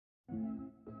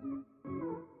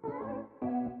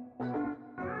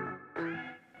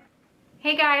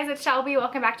guys, it's Shelby.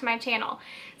 Welcome back to my channel.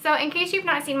 So in case you've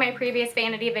not seen my previous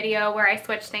Vanity video where I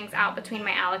switched things out between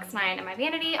my Alex 9 and my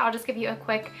Vanity, I'll just give you a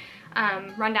quick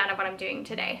rundown of what I'm doing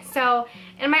today. So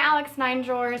in my Alex 9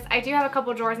 drawers, I do have a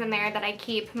couple drawers in there that I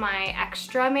keep my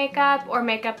extra makeup or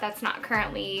makeup that's not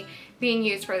currently being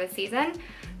used for the season.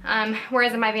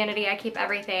 Whereas in my Vanity, I keep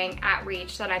everything at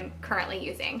reach that I'm currently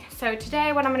using. So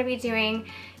today what I'm going to be doing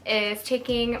is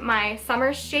taking my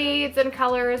summer shades and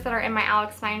colors that are in my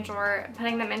Alex 9 drawer,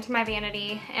 putting them into my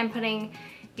Vanity, and putting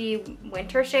the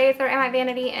winter shades that are in my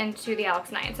Vanity into the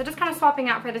Alex 9. So just kind of swapping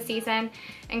out for the season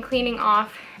and cleaning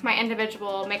off my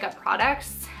individual makeup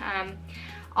products.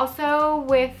 Also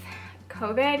with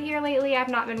COVID here lately, I've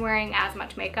not been wearing as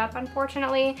much makeup,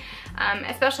 unfortunately.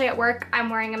 Especially at work, I'm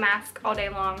wearing a mask all day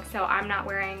long, so I'm not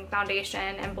wearing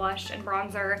foundation and blush and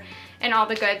bronzer and all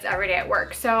the goods every day at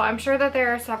work. So I'm sure that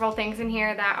there are several things in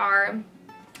here that are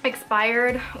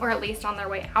expired or at least on their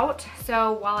way out.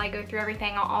 So while I go through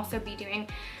everything, I'll also be doing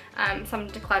some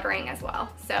decluttering as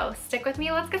well. So stick with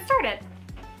me, let's get started.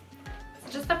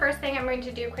 Just the first thing I'm going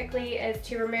to do quickly is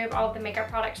to remove all of the makeup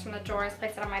products from the drawers,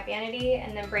 place it on my Vanity,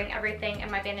 and then bring everything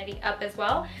in my Vanity up as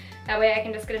well. That way I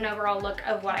can just get an overall look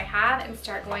of what I have and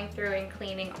start going through and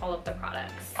cleaning all of the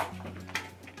products.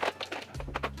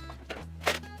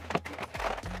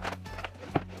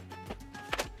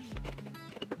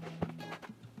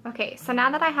 Okay, so now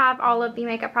that I have all of the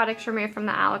makeup products removed from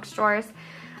the Alex drawers,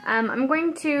 I'm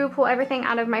going to pull everything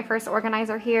out of my first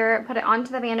organizer here, put it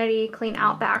onto the Vanity, clean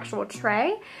out the actual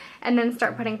tray, and then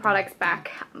start putting products back.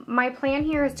 My plan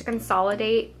here is to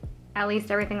consolidate at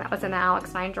least everything that was in the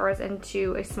Alex 9 drawers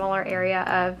into a smaller area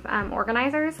of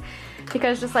organizers,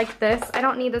 because just like this, I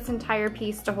don't need this entire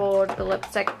piece to hold the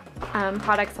lipstick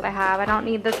products that I have. I don't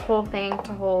need this whole thing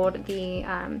to hold the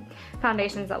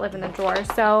foundations that live in the drawer.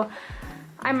 So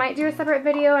I might do a separate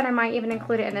video, and I might even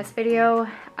include it in this video,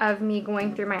 of me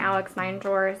going through my Alex 9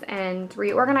 drawers and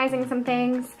reorganizing some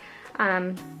things.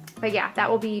 But yeah, that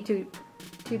will be to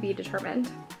be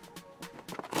determined.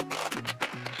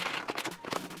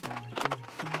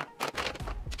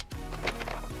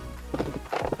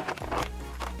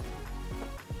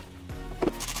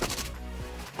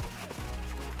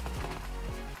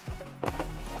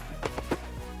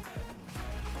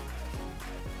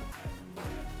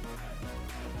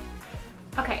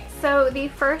 Okay, so the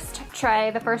first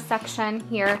tray, the first section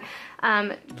here,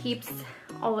 keeps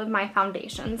all of my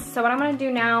foundations. So what I'm going to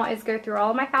do now is go through all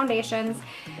of my foundations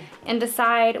and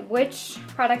decide which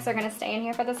products are going to stay in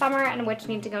here for the summer and which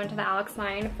need to go into the Alex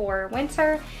 9 for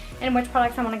winter, and which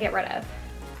products I want to get rid of.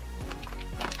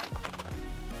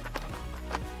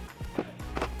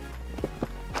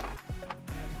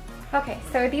 Okay,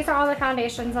 so these are all the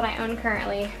foundations that I own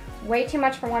currently. Way too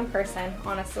much for one person,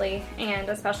 honestly, and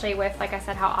especially with, like I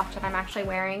said, how often I'm actually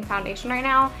wearing foundation right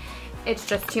now, it's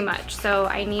just too much. So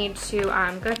I need to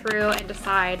go through and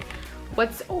decide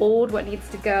what's old, what needs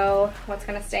to go, what's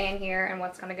going to stay in here, and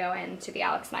what's going to go into the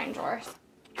Alex 9 drawers.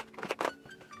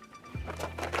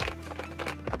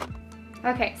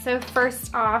 Okay, so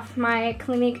first off, my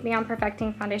Clinique Beyond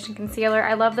Perfecting Foundation Concealer.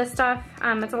 I love this stuff.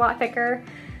 It's a lot thicker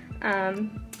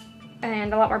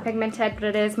and a lot more pigmented, but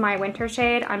it is my winter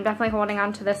shade. I'm definitely holding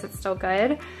on to this, it's still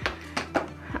good.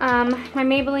 My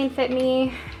Maybelline Fit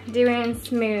Me Dew and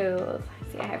Smooth.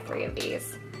 See, I have 3 of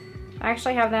these. I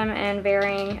actually have them in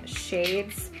varying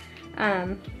shades.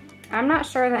 I'm not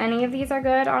sure that any of these are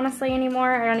good, honestly,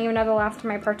 anymore. I don't even know the last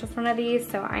time I purchased one of these,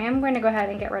 so I am going to go ahead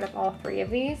and get rid of all 3 of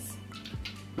these.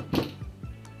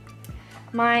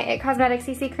 My It Cosmetics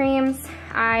CC creams,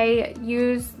 I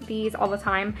use these all the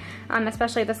time,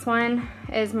 especially this one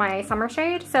is my summer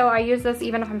shade, so I use this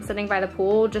even if I'm sitting by the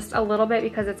pool, just a little bit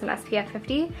because it's an SPF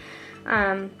 50,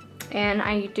 and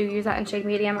I do use that in shade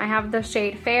medium. I have the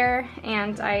shade Fair,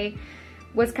 and I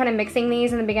was kind of mixing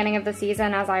these in the beginning of the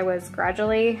season as I was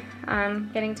gradually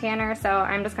getting tanner, so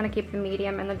I'm just going to keep the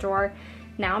medium in the drawer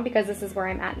now because this is where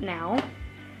I'm at now.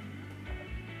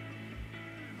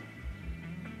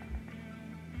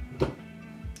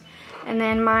 And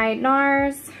then my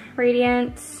NARS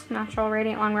Natural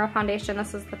Radiant Long Wear Foundation.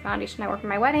 This is the foundation I wore for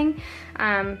my wedding.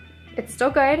 It's still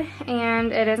good,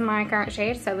 and it is my current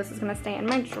shade, so this is going to stay in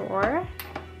my drawer.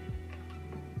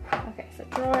 Okay, so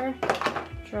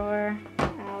drawer,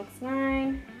 Alex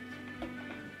 9,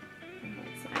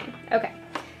 Alex 9. Okay,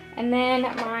 and then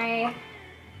my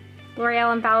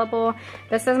L'Oreal Infallible.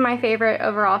 This is my favorite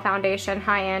overall foundation,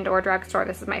 high-end or drugstore.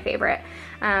 This is my favorite.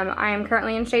 I am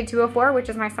currently in shade 204, which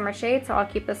is my summer shade, so I'll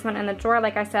keep this one in the drawer.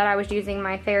 Like I said, I was using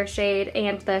my Fair shade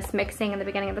and this mixing in the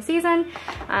beginning of the season,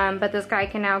 but this guy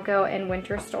can now go in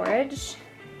winter storage.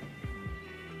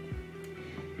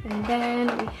 And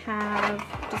then we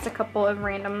have just a couple of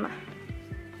random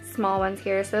small ones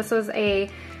here. So this was a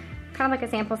kind of like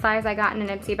a sample size I got in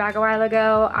an Ipsy bag a while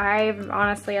ago.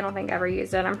 Honestly, I don't think I ever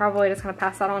used it. I'm probably just gonna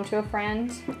pass that on to a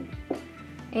friend.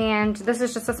 And this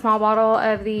is just a small bottle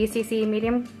of the CC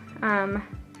medium.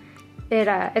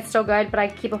 It's still good, but I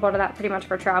keep a hold of that pretty much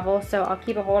for travel, so I'll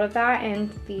keep a hold of that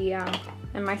in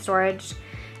my storage.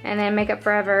 And then Makeup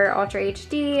Forever Ultra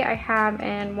HD I have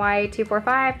in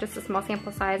Y245, just a small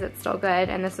sample size. It's still good,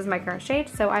 and this is my current shade,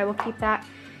 so I will keep that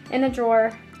in the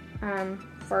drawer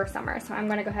for summer. So I'm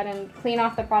gonna go ahead and clean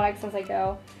off the products as I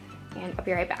go, and I'll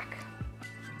be right back.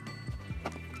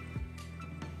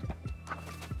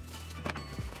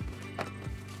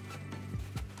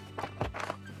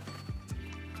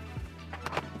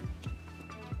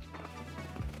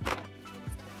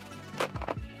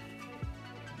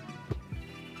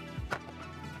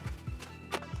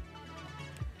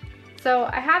 So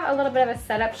I have a little bit of a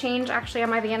setup change actually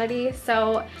on my vanity.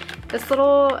 So this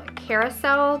little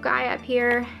carousel guy up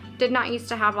here did not used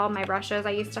to have all my brushes.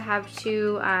 I used to have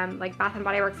two like Bath &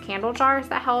 Body Works candle jars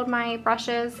that held my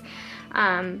brushes.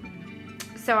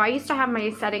 So I used to have my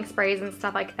setting sprays and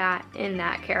stuff like that in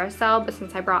that carousel, but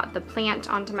since I brought the plant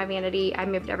onto my vanity, I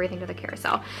moved everything to the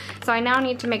carousel. So I now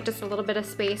need to make just a little bit of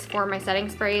space for my setting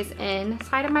sprays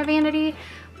inside of my vanity.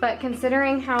 But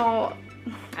considering how,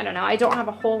 I don't know, I don't have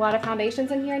a whole lot of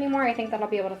foundations in here anymore, I think that I'll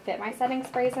be able to fit my setting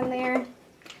sprays in there.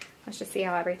 Let's just see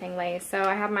how everything lays. So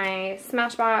I have my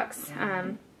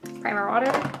Smashbox Primer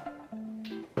Water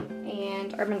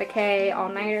and Urban Decay All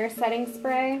Nighter Setting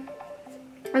Spray.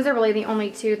 Those are really the only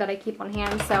two that I keep on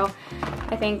hand, so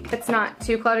I think it's not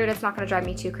too cluttered, it's not going to drive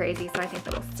me too crazy, so I think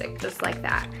that will stick just like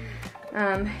that.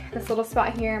 This little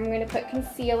spot here, I'm going to put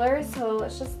concealer, so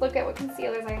let's just look at what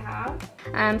concealers I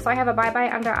have. So I have a Bye Bye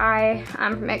Under Eye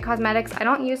from IT Cosmetics. I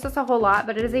don't use this a whole lot,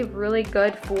 but it is a really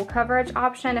good full coverage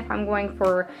option. If I'm going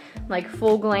for like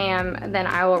full glam, then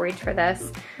I will reach for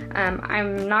this.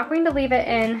 I'm not going to leave it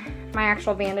in my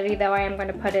actual vanity though. I am going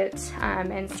to put it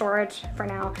in storage for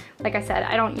now. Like I said,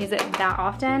 I don't use it that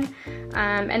often.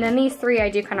 And then these three I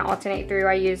do kind of alternate through.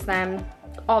 I use them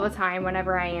all the time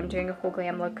whenever I am doing a full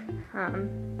glam look.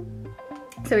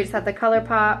 So we just have the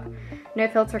ColourPop No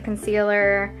Filter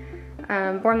Concealer,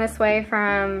 Born This Way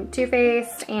from Too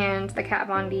Faced, and the Kat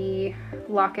Von D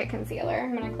Lock-It Concealer.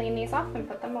 I'm going to clean these off and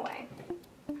put them away.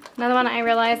 Another one I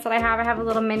realized that I have a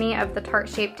little mini of the Tarte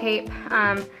Shape Tape.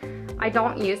 I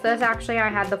don't use this actually. I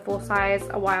had the full size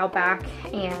a while back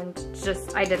and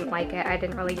just I didn't like it. I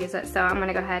didn't really use it, so I'm going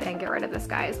to go ahead and get rid of this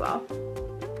guy as well.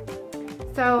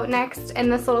 So next, in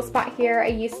this little spot here, I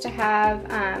used to have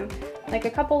like a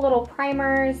couple little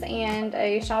primers and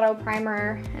a shadow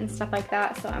primer and stuff like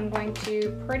that. So I'm going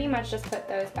to pretty much just put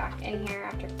those back in here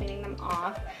after cleaning them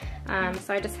off.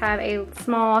 So I just have a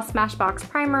small Smashbox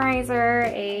primerizer,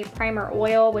 a primer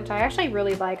oil, which I actually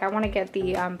really like. I want to get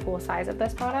the full size of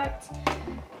this product.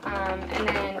 And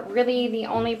then really the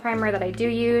only primer that I do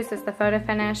use is the Photo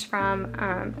Finish from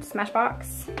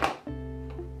Smashbox.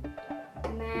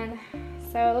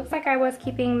 So it looks like I was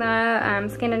keeping the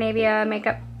Scandinavia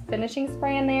Makeup Finishing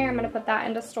Spray in there. I'm going to put that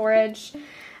into storage,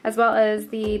 as well as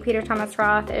the Peter Thomas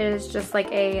Roth is just like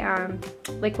a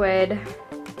liquid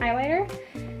highlighter.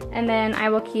 And then I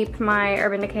will keep my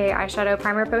Urban Decay Eyeshadow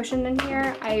Primer Potion in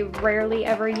here. I rarely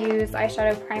ever use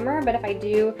eyeshadow primer, but if I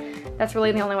do, that's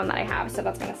really the only one that I have, so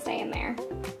that's going to stay in there.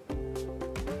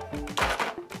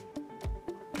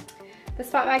 The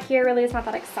spot back here really is not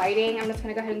that exciting. I'm just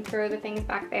going to go ahead and throw the things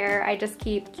back there. I just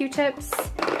keep Q-tips,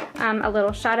 a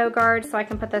little shadow guard so I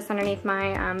can put this underneath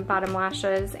my bottom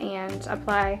lashes and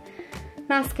apply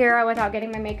mascara without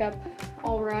getting my makeup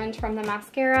all ruined from the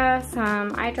mascara,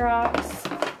 some eye drops,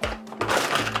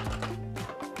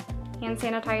 hand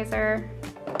sanitizer,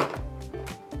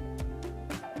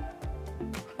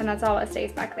 and that's all that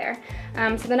stays back there.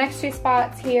 So the next two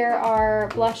spots here are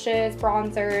blushes,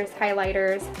 bronzers,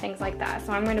 highlighters, things like that.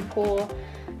 So I'm going to pull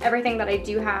everything that I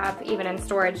do have, even in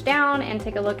storage, down and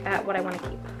take a look at what I want to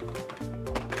keep.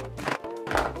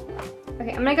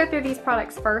 Okay, I'm going to go through these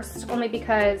products first, only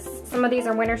because some of these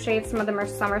are winter shades, some of them are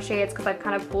summer shades, because I've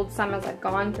kind of pulled some as I've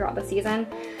gone throughout the season.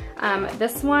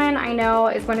 This one I know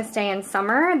is going to stay in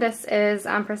summer. This is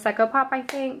Prosecco Pop, I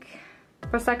think.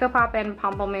 Prosecco Pop and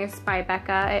Pamplemousse by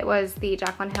Becca. It was the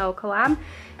Jaclyn Hill collab.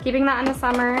 Keeping that in the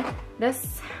summer.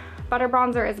 This butter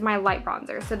bronzer is my light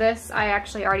bronzer. So this I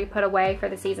actually already put away for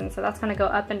the season. So that's going to go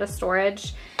up into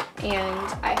storage.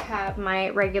 And I have my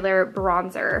regular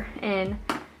bronzer in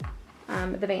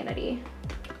the vanity.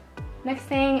 Next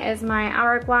thing is my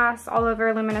Hourglass All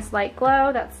Over Luminous Light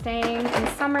Glow that's staying in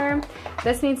summer.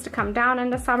 This needs to come down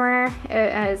into summer.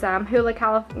 It is Hula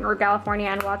California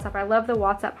and What's Up. I love the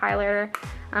What's Up highlighter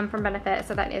from Benefit,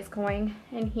 so that is going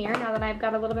in here now that I've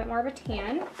got a little bit more of a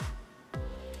tan.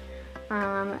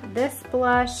 This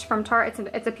blush from Tarte,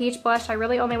 it's a peach blush. I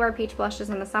really only wear peach blushes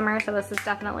in the summer, so this is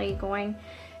definitely going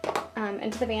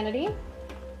into the Vanity.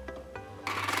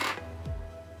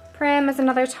 Prim is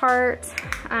another Tarte.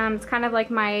 It's kind of like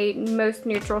my most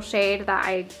neutral shade that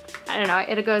I don't know,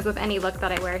 it goes with any look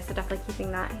that I wear, so definitely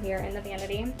keeping that here in the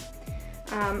Vanity.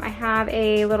 I have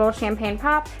a little Champagne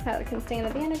Pop that can stay in the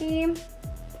Vanity.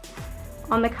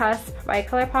 On the Cusp by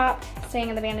ColourPop, staying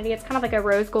in the Vanity. It's kind of like a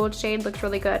rose gold shade, looks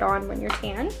really good on when you're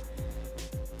tan.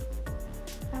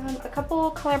 A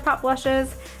couple ColourPop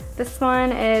blushes. This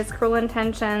one is Cruel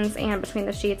Intentions and Between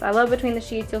the Sheets. I love Between the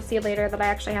Sheets. You'll see later that I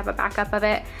actually have a backup of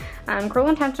it. Cruel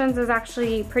Intentions is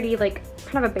actually pretty like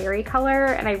kind of a berry color,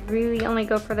 and I really only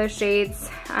go for those shades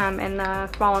in the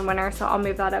fall and winter, so I'll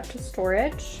move that up to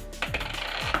storage.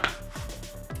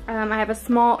 I have a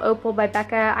Small Opal by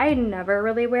Becca. I never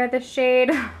really wear this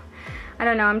shade. I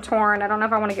don't know, I'm torn. I don't know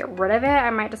if I want to get rid of it. I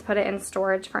might just put it in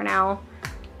storage for now.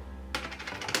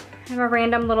 I have a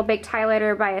random little baked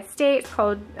highlighter by Estate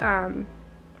called, I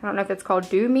don't know if it's called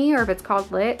Do Me or if it's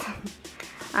called Lit.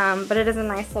 But it is a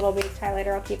nice little baked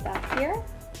highlighter. I'll keep that here.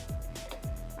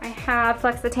 I have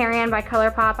Flexitarian by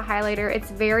ColourPop, a highlighter. It's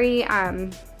very, I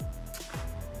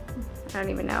don't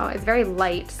even know, it's very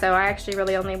light, so I actually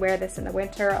really only wear this in the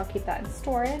winter. I'll keep that in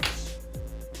storage.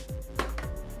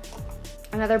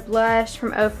 Another blush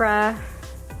from Ofra.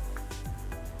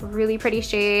 Really pretty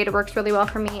shade, works really well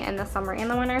for me in the summer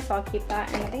and the winter, so I'll keep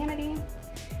that in the Vanity.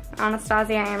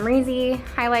 Anastasia Amrezy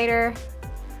highlighter.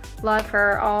 Love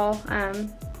for all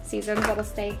seasons, that'll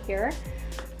stay here.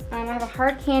 I have a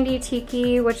Hard Candy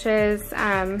Tiki, which is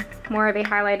more of a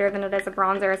highlighter than it is a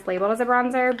bronzer. It's labeled as a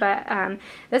bronzer, but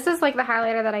this is like the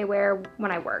highlighter that I wear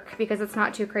when I work because it's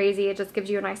not too crazy. It just gives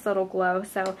you a nice little glow,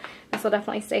 so this will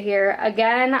definitely stay here.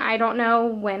 Again, I don't know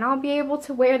when I'll be able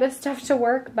to wear this stuff to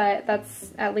work, but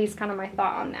that's at least kind of my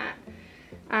thought on that.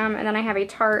 And then I have a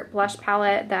Tarte blush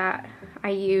palette that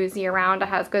I use year round. It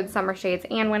has good summer shades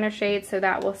and winter shades, so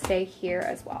that will stay here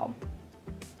as well.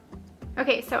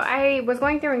 Okay, so I was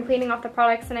going through and cleaning off the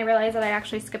products and I realized that I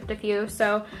actually skipped a few,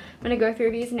 so I'm gonna go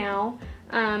through these now.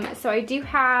 So I do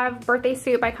have Birthday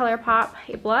Suit by ColourPop,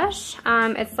 a blush.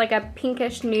 It's like a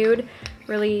pinkish nude,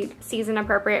 really season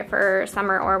appropriate for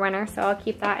summer or winter, so I'll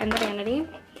keep that in the Vanity.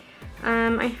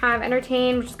 I have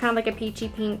Entertain, which is kind of like a peachy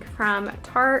pink from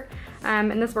Tarte,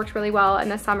 and this works really well in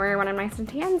the summer when I'm nice and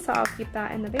tan, so I'll keep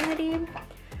that in the Vanity.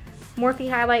 Morphe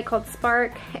highlight called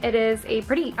Spark. It is a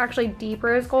pretty actually deep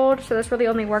rose gold, so this really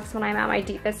only works when I'm at my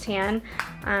deepest tan,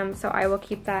 so I will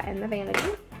keep that in the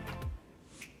Vanity.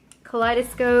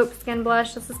 Kaleidoscope Skin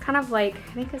Blush. This is kind of like,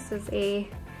 I think this is a,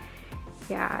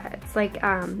 yeah, it's like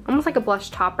almost like a blush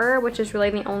topper, which is really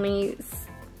the only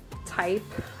type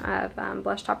of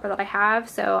blush topper that I have,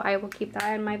 so I will keep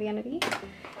that in my Vanity.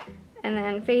 And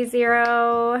then Phase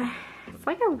Zero. It's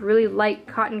like a really light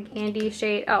cotton candy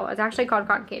shade. Oh, it's actually called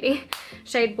Cotton Candy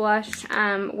shade blush,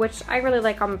 which I really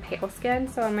like on pale skin,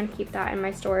 so I'm gonna keep that in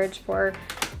my storage for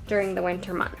during the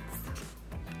winter months.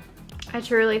 I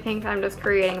truly think I'm just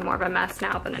creating more of a mess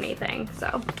now than anything,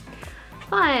 so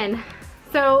fun.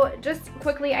 So just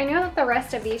quickly, I know that the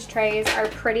rest of these trays are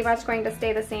pretty much going to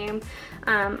stay the same.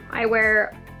 I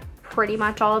wear pretty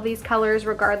much all of these colors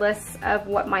regardless of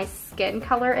what my skin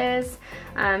color is.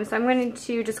 So I'm going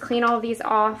to just clean all of these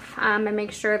off and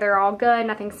make sure they're all good,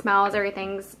 nothing smells,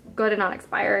 everything's good and not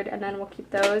expired, and then we'll keep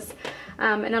those.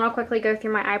 And then I'll quickly go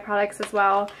through my eye products as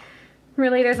well.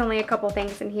 Really, there's only a couple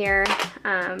things in here.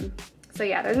 So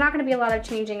yeah, there's not going to be a lot of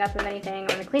changing up of anything. I'm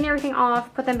going to clean everything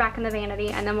off, put them back in the Vanity,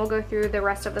 and then we'll go through the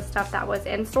rest of the stuff that was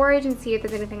in storage and see if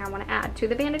there's anything I want to add to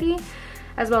the Vanity,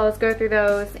 as well as go through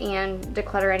those and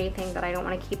declutter anything that I don't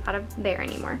want to keep out of there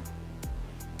anymore.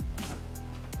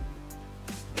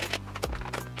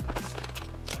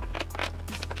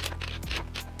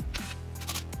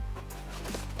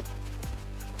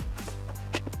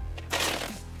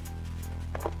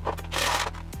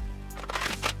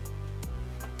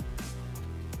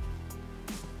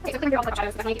 Okay, so clean through all the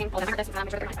shadows, definitely getting pulled in. I heard this, make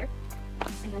sure they're not there.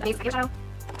 And then the base of your shadow.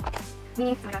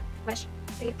 Me, oh my god, wish,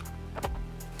 see.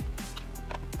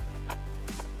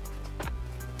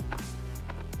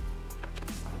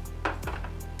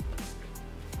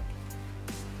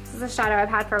 This is a shadow I've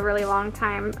had for a really long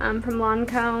time from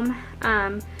Lancome.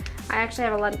 I actually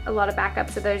have a lot of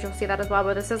backups of those, you'll see that as well,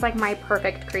 but this is like my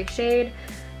perfect crease shade.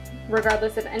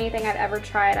 Regardless of anything I've ever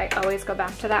tried, I always go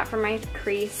back to that for my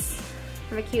crease.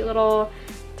 I have a cute little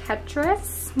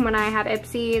Tetris when I have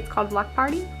Ipsy. It's called Luck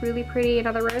Party. Really pretty,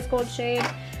 another rose gold shade.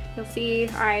 You'll see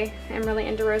I am really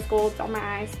into rose golds on my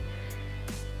eyes.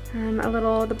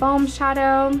 The Balm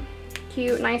Shadow.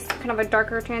 Cute, nice, kind of a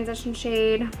darker transition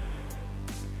shade.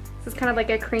 This is kind of like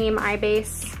a cream eye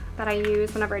base that I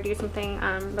use whenever I do something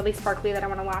really sparkly that I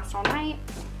want to last all night.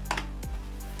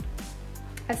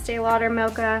 Estee Lauder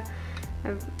Mocha.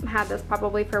 I've had this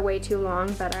probably for way too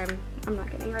long, but I'm not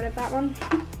getting rid of that one.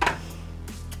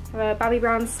 I have a Bobbi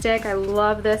Brown stick. I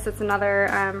love this. It's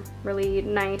another really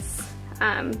nice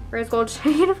rose gold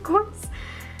shade, of course.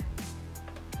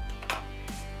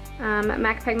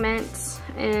 MAC Pigment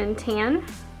in Tan.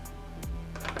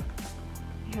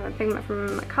 I have a pigment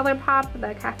from ColourPop,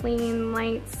 the Kathleen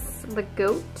Lights, the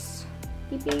Goat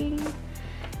Keeping.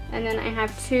 And then I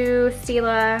have two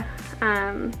Stila,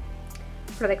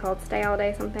 what are they called? Stay All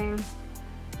Day something.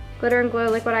 Glitter and Glow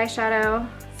Liquid Eyeshadow.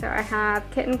 So I have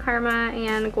Kitten Karma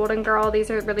and Golden Girl. These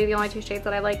are really the only two shades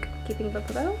that I like, keeping both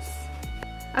of those.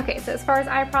 Okay, so as far as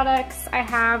eye products, I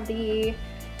have the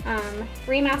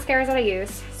 3 mascaras that I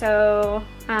use. So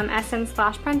Essence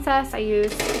Lash Princess I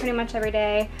use pretty much every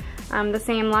day. The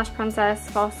same Lash Princess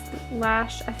False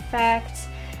Lash Effect.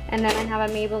 And then I have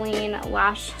a Maybelline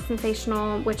Lash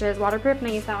Sensational, which is waterproof, and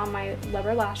I use that on my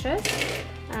lower lashes.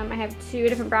 I have 2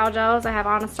 different brow gels. I have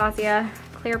Anastasia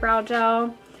Clear Brow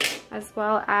Gel, as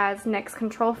well as NYX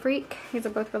Control Freak. These are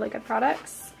both really good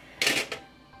products.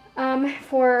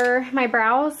 For my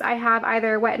brows, I have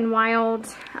either Wet n Wild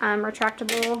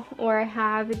retractable, or I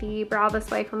have the Brow This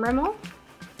Way from Rimmel.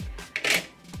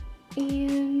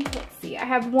 And let's see, I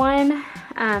have one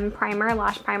primer,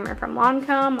 lash primer from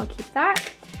Lancome. I'll keep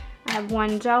that. I have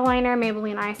one gel liner,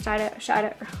 Maybelline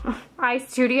Eye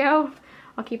Studio.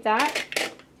 I'll keep that.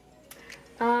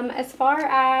 As far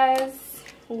as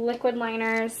liquid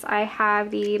liners, I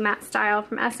have the Matte Style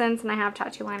from Essence, and I have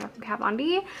Tattoo Liner from Kat Von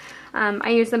D. I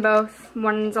use them both.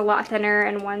 One's a lot thinner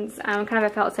and one's kind of a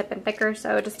felt tip and thicker,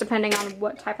 so just depending on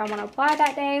what type I want to apply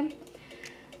that day.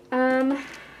 And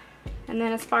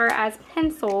then as far as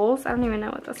pencils, I don't even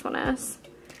know what this one is.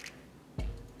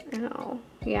 Oh,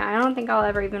 yeah, I don't think I'll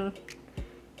ever even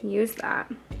use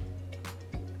that.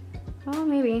 Oh,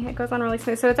 maybe. It goes on really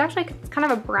smooth. So it's actually kind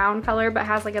of a brown color, but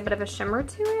has like a bit of a shimmer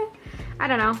to it. I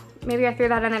don't know. Maybe I threw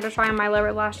that in there to try on my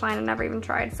lower lash line and never even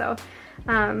tried. So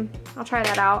I'll try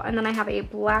that out. And then I have a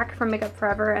black from Makeup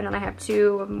Forever, and then I have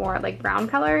 2 more like brown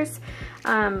colors.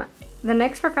 The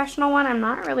NYX Professional one, I'm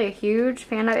not really a huge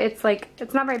fan of. It's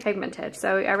not very pigmented,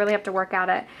 so I really have to work at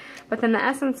it. But then the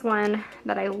Essence one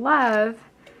that I love,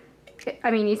 I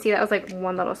mean, you see that was like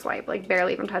one little swipe, like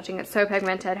barely even touching it. So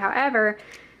pigmented. However,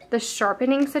 the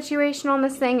sharpening situation on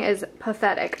this thing is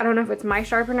pathetic. I don't know if it's my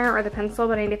sharpener or the pencil,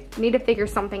 but I need to figure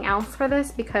something else for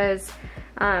this, because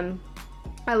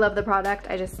I love the product.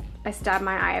 I stab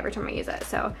my eye every time I use it.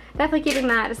 So definitely keeping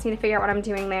that. Just need to figure out what I'm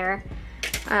doing there.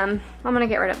 I'm gonna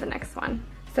get rid of the next one.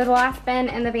 So the last bin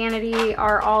in the vanity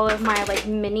are all of my like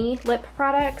mini lip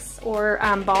products or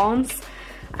balms.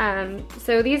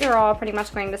 So these are all pretty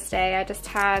much going to stay. I just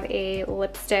have a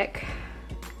lipstick,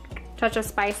 Touch of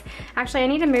Spice. Actually, I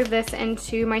need to move this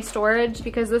into my storage,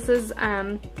 because this is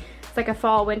it's like a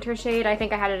fall winter shade. I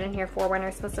think I had it in here for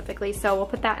winter specifically, so we'll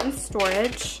put that in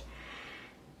storage.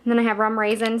 And then I have Rum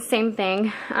Raisin, same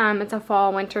thing. It's a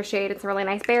fall winter shade. It's a really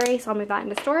nice berry, so I'll move that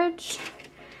into storage.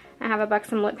 I have a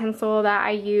Buxom lip pencil that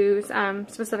I use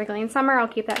specifically in summer. I'll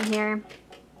keep that in here.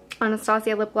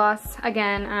 Anastasia lip gloss,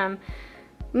 again,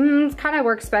 it kind of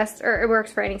works best, or it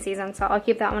works for any season, so I'll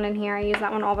keep that one in here. I use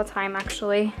that one all the time,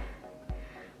 actually.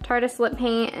 Tarte lip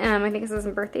paint, I think this is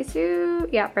in Birthday Suit.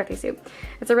 Yeah, Birthday Suit.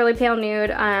 It's a really pale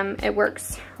nude. It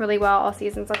works really well all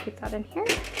seasons. I'll keep that in here.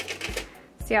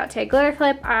 Ciate Glitter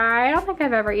Clip. I don't think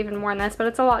I've ever even worn this, but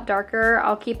it's a lot darker.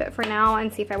 I'll keep it for now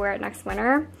and see if I wear it next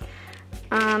winter.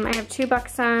 I have 2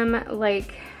 Buxom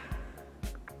like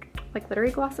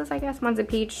glittery glosses, I guess. One's a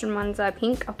peach and one's a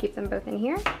pink. I'll keep them both in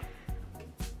here.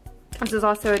 This is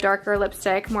also a darker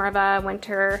lipstick, more of a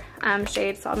winter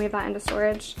shade, so I'll move that into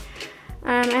storage.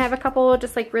 I have a couple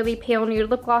just like really pale nude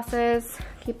lip glosses.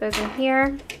 Keep those in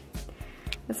here.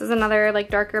 This is another like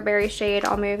darker berry shade.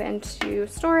 I'll move into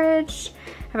storage.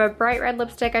 I have a bright red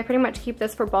lipstick. I pretty much keep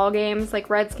this for ball games, like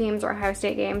Reds games or Ohio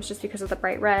State games, just because of the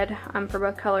bright red for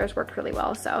both colors worked really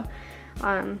well. So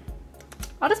I'll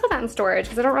just put that in storage,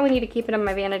 because I don't really need to keep it in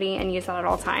my vanity and use that at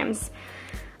all times.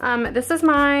 This is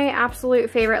my absolute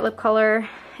favorite lip color.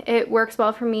 It works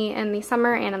well for me in the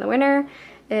summer and in the winter.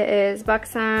 It is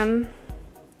Buxom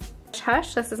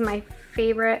Hush. This is my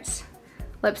favorite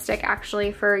lipstick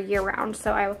actually for year round,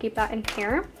 so I will keep that in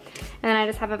here. And then I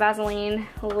just have a Vaseline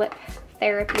lip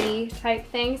therapy type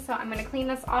thing. So I'm gonna clean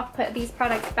this off, put these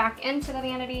products back into the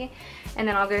vanity, and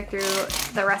then I'll go through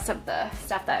the rest of the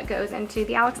stuff that goes into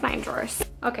the Alex 9 drawers.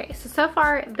 Okay, so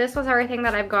far this was everything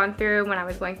that I've gone through when I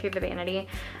was going through the vanity.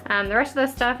 The rest of the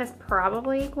stuff is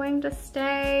probably going to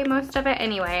stay, most of it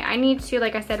anyway. I need to,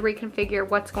 like I said, reconfigure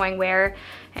what's going where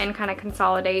and kind of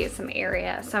consolidate some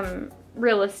area, some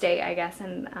real estate, I guess,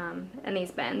 in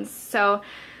these bins. So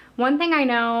one thing I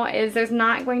know is there's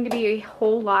not going to be a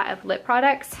whole lot of lip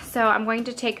products, so I'm going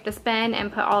to take this bin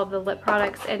and put all of the lip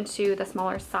products into the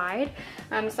smaller side.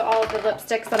 So all of the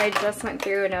lipsticks that I just went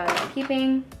through and I'm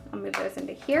keeping, I'll move those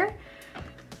into here.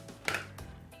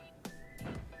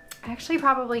 I actually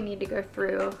probably need to go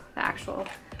through the actual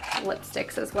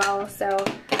lipsticks as well. So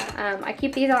I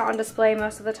keep these out on display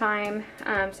most of the time.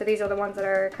 So these are the ones that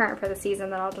are current for the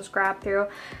season that I'll just grab through.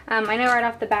 I know right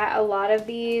off the bat a lot of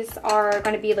these are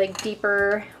going to be like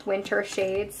deeper winter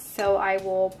shades, so I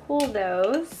will pull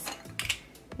those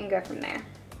and go from there.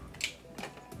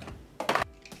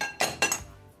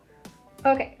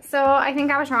 Okay, so I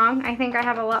think I was wrong. I think I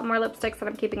have a lot more lipsticks that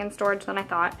I'm keeping in storage than I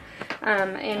thought.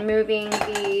 And moving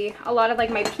a lot of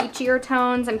like my peachier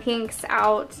tones and pinks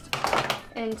out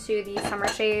into the summer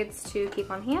shades to keep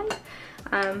on hand.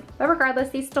 But regardless,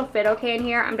 these still fit okay in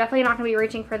here. I'm definitely not gonna be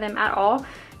reaching for them at all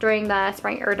during the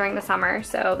spring or during the summer,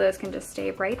 so those can just stay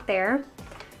right there.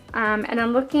 And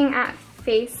then looking at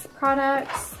face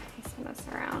products, let me spin this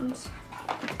around.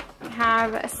 I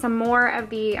have some more of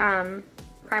the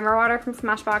primer water from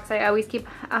Smashbox. I always keep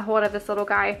a hold of this little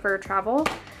guy for travel.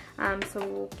 So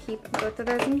we'll keep both of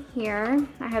those in here.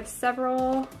 I have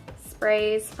several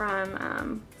sprays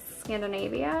from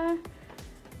Scandinavia.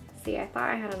 Let's see, I thought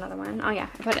I had another one. Oh yeah,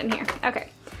 I put it in here. Okay,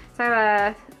 so I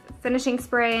have a finishing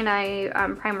spray and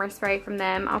a primer spray from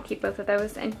them. I'll keep both of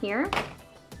those in here.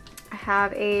 I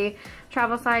have a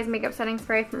travel size makeup setting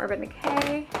spray from Urban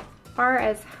Decay. As far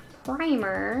as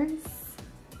primers,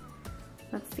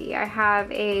 let's see, I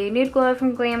have a Nude Glow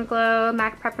from Glam Glow,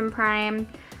 MAC Prep and Prime,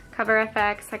 Cover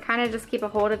FX. I kind of just keep a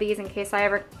hold of these in case I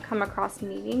ever come across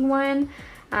needing one.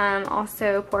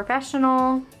 Also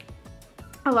Professional.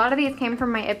 A lot of these came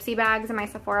from my Ipsy bags and my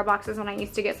Sephora boxes when I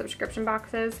used to get subscription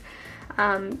boxes.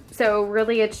 So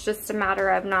really it's just a matter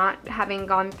of not having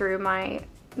gone through my,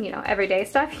 you know, everyday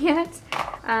stuff yet.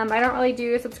 I don't really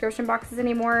do subscription boxes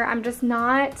anymore. I'm just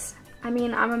not, I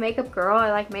mean, I'm a makeup girl.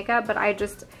 I like makeup, but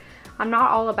I'm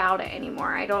not all about it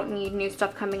anymore. I don't need new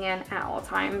stuff coming in at all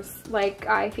times like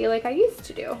I feel like I used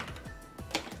to do.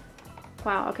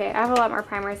 Wow, okay, I have a lot more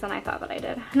primers than I thought that I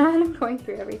did. Now that I'm going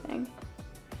through everything.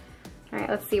 All right,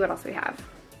 let's see what else we have.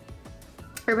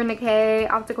 Urban Decay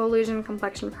Optical Illusion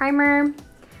Complexion Primer.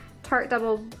 Tarte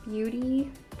Double Duty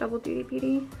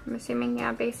Beauty, I'm assuming,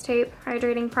 yeah, base tape,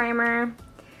 hydrating primer.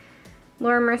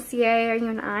 Laura Mercier, are you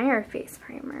an eye or face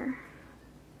primer?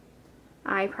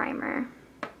 Eye primer.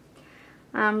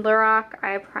 Lorac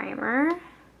eye primer.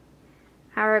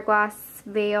 Hourglass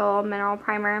Veil mineral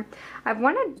primer. I've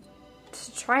wanted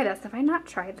to try this. Have I not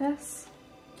tried this?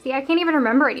 See, I can't even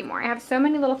remember anymore. I have so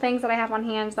many little things that I have on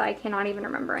hand that I cannot even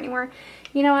remember anymore.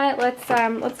 You know what? Let's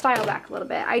dial back a little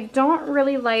bit. I don't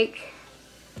really like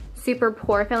super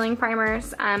pore filling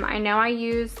primers. I know I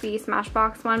use the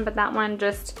Smashbox one, but that one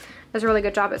just does a really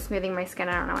good job at smoothing my skin.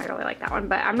 I don't know, I really like that one,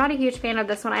 but I'm not a huge fan of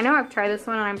this one. I know I've tried this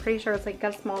one and I'm pretty sure it's like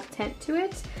got a small tint to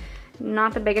it.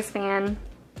 Not the biggest fan.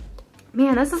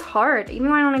 Man, this is hard. Even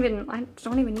though I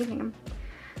don't even use them.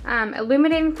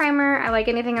 Illuminating primer. I like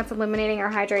anything that's illuminating or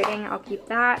hydrating. I'll keep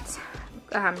that.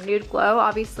 Nude Glow,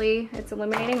 obviously, it's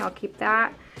illuminating. I'll keep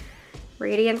that.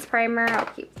 Radiance primer. I'll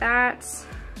keep that.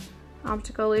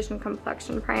 Optical Illusion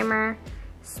Complexion Primer.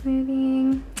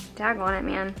 Smoothing. Daggone it,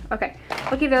 man. Okay,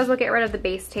 we'll keep those. We'll get rid of the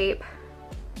base tape.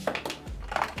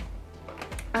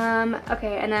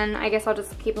 Okay, and then I guess I'll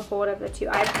just keep a hold of the two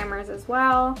eye primers as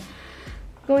well.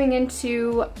 Going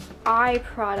into eye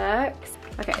products.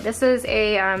 Okay, this is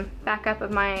a backup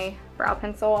of my brow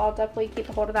pencil. I'll definitely keep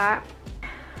a hold of that.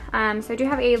 So I do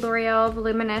have a L'Oreal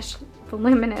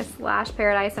Voluminous Lash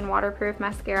Paradise and Waterproof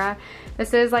Mascara.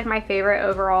 This is like my favorite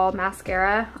overall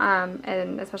mascara,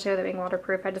 and especially with it being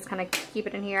waterproof, I just kind of keep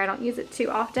it in here. I don't use it too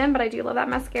often, but I do love that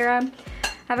mascara. I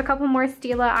have a couple more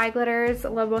Stila eye glitters. I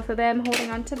love both of them,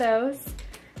 holding on to those.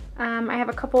 I have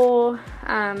a couple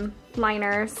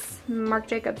liners, Marc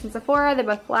Jacobs and Sephora. They're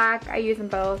both black. I use them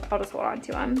both. I'll just hold on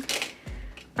to them.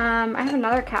 I have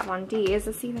another Kat Von D. Is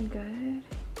this even good?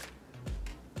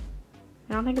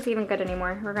 I don't think it's even good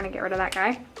anymore. We're gonna get rid of that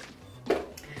guy.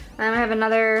 I have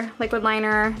another liquid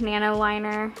liner, nano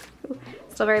liner. Ooh,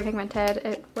 still very pigmented.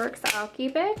 It works, I'll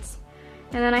keep it.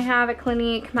 And then I have a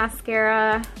Clinique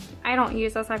mascara. I don't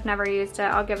use this, I've never used it.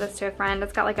 I'll give this to a friend.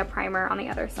 It's got like a primer on the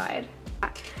other side.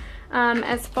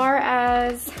 As far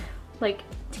as like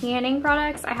tanning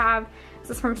products, I have,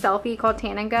 this is from Selfie called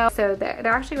Tan and Go. So they're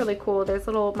actually really cool. There's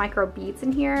little micro beads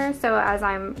in here. So as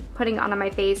I'm putting it onto my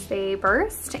face, they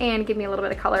burst and give me a little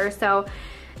bit of color. So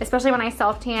especially when I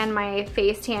self tan, my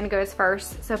face tan goes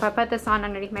first. So if I put this on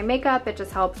underneath my makeup, it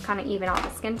just helps kind of even out the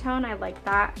skin tone. I like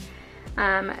that.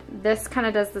 This kind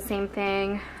of does the same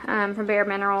thing from Bare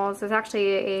Minerals. There's actually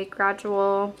a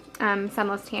gradual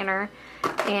sunless tanner,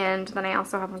 and then I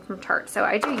also have one from Tarte. So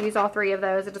I do use all three of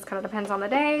those. It just kind of depends on the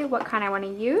day what kind I want to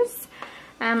use.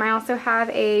 I also have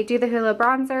a Do the Hula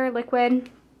bronzer liquid.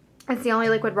 It's the only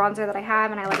liquid bronzer that I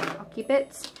have, and I like it. I'll keep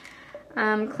it.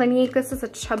 Clinique, this is a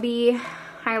chubby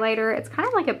highlighter. It's kind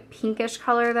of like a pinkish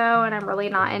color though, and I'm really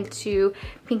not into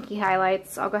pinky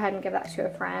highlights. I'll go ahead and give that to a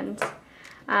friend.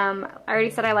 I already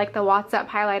said I like the What's Up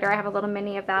highlighter. I have a little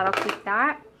mini of that. I'll keep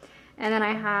that. And then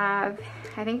I have,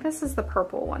 I think this is the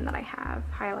purple one that I have,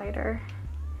 highlighter.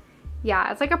 Yeah,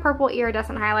 it's like a purple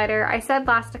iridescent highlighter. I said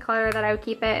last Declutter that I would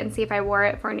keep it and see if I wore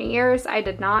it for New Year's. I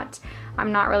did not.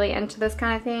 I'm not really into this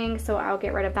kind of thing, so I'll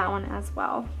get rid of that one as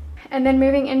well. And then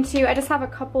moving into, I just have a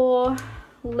couple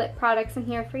lip products in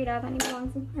here. Frida, that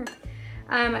belongs in here.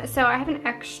 So I have an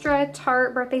extra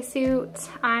Tarte birthday suit.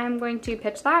 I'm going to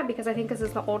pitch that because I think this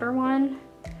is the older one.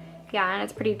 Yeah, and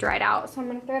it's pretty dried out, so I'm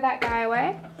gonna throw that guy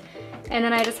away. And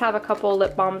then I just have a couple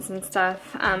lip balms and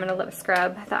stuff, and a lip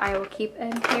scrub that I will keep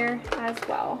in here as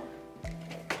well.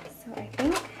 So I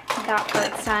think that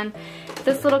part's done.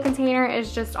 This little container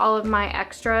is just all of my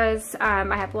extras. I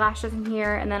have lashes in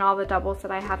here, and then all the doubles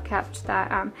that I have kept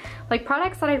that, like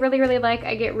products that I really like,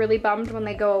 I get really bummed when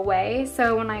they go away.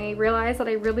 So when I realize that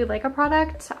I really like a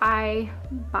product, I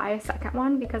buy a second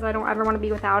one because I don't ever want to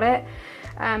be without it.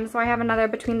 So I have another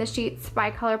Between the Sheets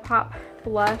by ColourPop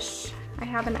blush. I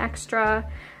have an extra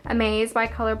Amaze by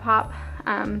ColourPop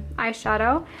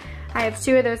eyeshadow. I have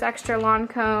two of those extra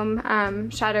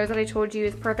Lancome shadows that I told you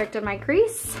is perfect in my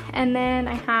crease. And then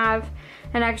I have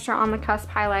an extra On the Cusp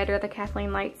highlighter, the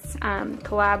Kathleen Lights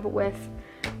collab with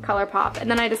ColourPop. And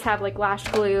then I just have like lash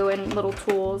glue and little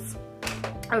tools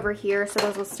over here, so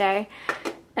those will stay.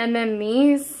 And then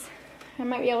these, I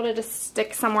might be able to just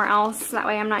stick somewhere else. That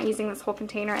way I'm not using this whole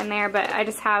container in there, but I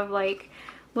just have like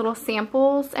little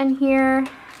samples in here,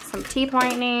 some teeth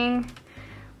whitening,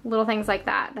 little things like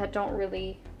that that don't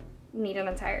really need an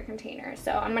entire container.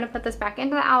 So I'm gonna put this back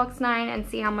into the Alex 9 and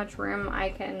see how much room I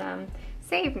can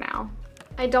save now.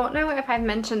 I don't know if I've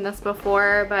mentioned this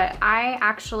before, but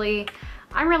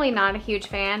I'm really not a huge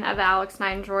fan of the Alex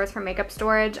 9 drawers for makeup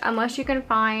storage unless you can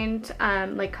find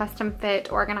like custom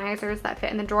fit organizers that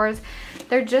fit in the drawers.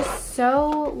 They're just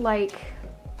so like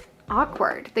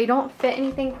awkward. They don't fit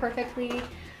anything perfectly.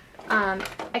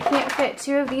 I can't fit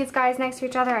two of these guys next to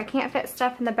each other. I can't fit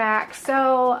stuff in the back.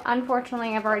 So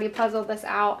unfortunately, I've already puzzled this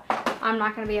out. I'm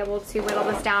not going to be able to whittle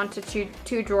this down to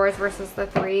two drawers versus the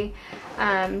three.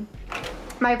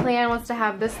 My plan was to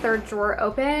have this third drawer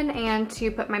open and to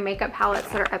put my makeup palettes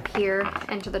that are up here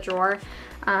into the drawer.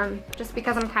 Just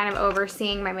because I'm kind of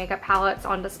overseeing my makeup palettes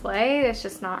on display, it's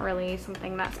just not really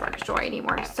something that sparks joy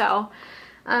anymore. So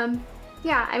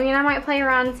yeah, I mean, I might play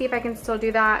around and see if I can still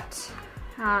do that.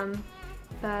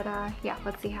 Yeah,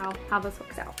 let's see how this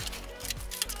works out.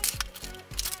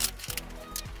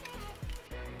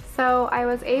 So I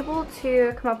was able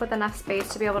to come up with enough space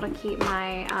to be able to keep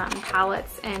my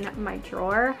palettes in my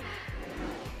drawer.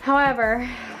 However,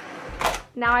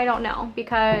 now I don't know,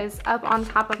 because up on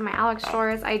top of my Alex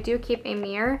drawers, I do keep a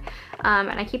mirror,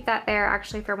 and I keep that there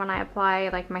actually for when I apply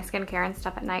like my skincare and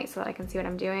stuff at night so that I can see what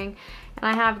I'm doing. And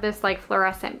I have this like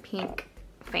fluorescent pink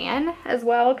fan as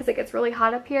well because it gets really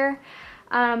hot up here.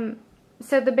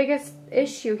 So the biggest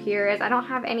issue here is I don't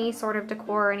have any sort of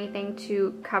decor or anything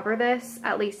to cover this,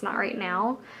 at least not right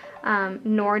now.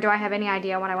 Nor do I have any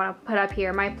idea what I want to put up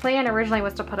here. My plan originally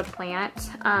was to put a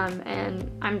plant, and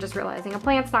I'm just realizing a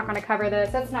plant's not going to cover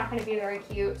this. That's not going to be very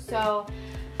cute. So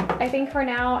I think for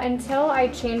now, until I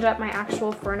change up my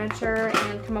actual furniture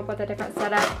and come up with a different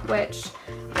setup, which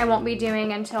I won't be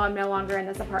doing until I'm no longer in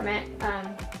this apartment,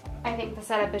 I think the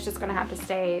setup is just going to have to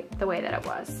stay the way that it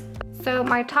was. So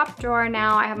my top drawer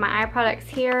now, I have my eye products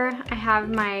here, I have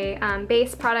my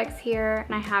base products here,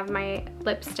 and I have my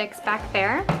lipsticks back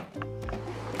there.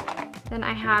 Then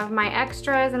I have my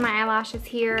extras and my eyelashes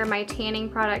here, my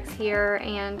tanning products here,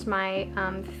 and my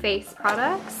face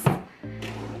products.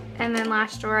 And then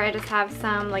last drawer, I just have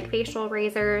some like facial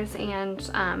razors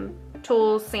and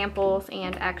tools, samples,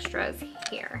 and extras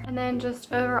here. And then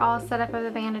just overall setup of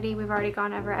the vanity, we've already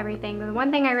gone over everything. The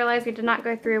one thing I realized we did not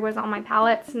go through was all my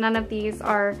palettes. None of these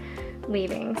are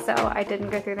leaving, so I didn't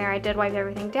go through there. I did wipe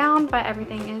everything down, but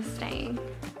everything is staying.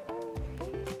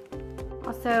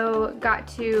 Also got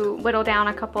to whittle down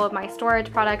a couple of my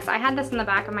storage products. I had this in the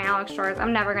back of my Alex drawers.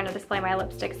 I'm never going to display my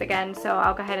lipsticks again, so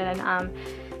I'll go ahead and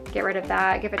get rid of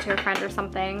that, give it to a friend or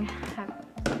something. Have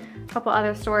a couple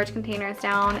other storage containers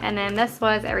down, and then this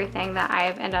was everything that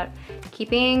I've ended up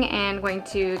keeping and going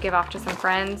to give off to some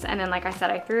friends. And then, like I said,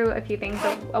 I threw a few things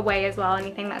away as well,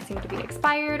 anything that seemed to be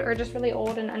expired or just really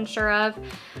old and unsure of,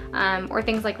 or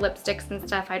things like lipsticks and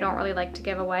stuff I don't really like to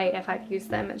give away if I've used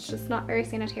them. It's just not very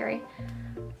sanitary.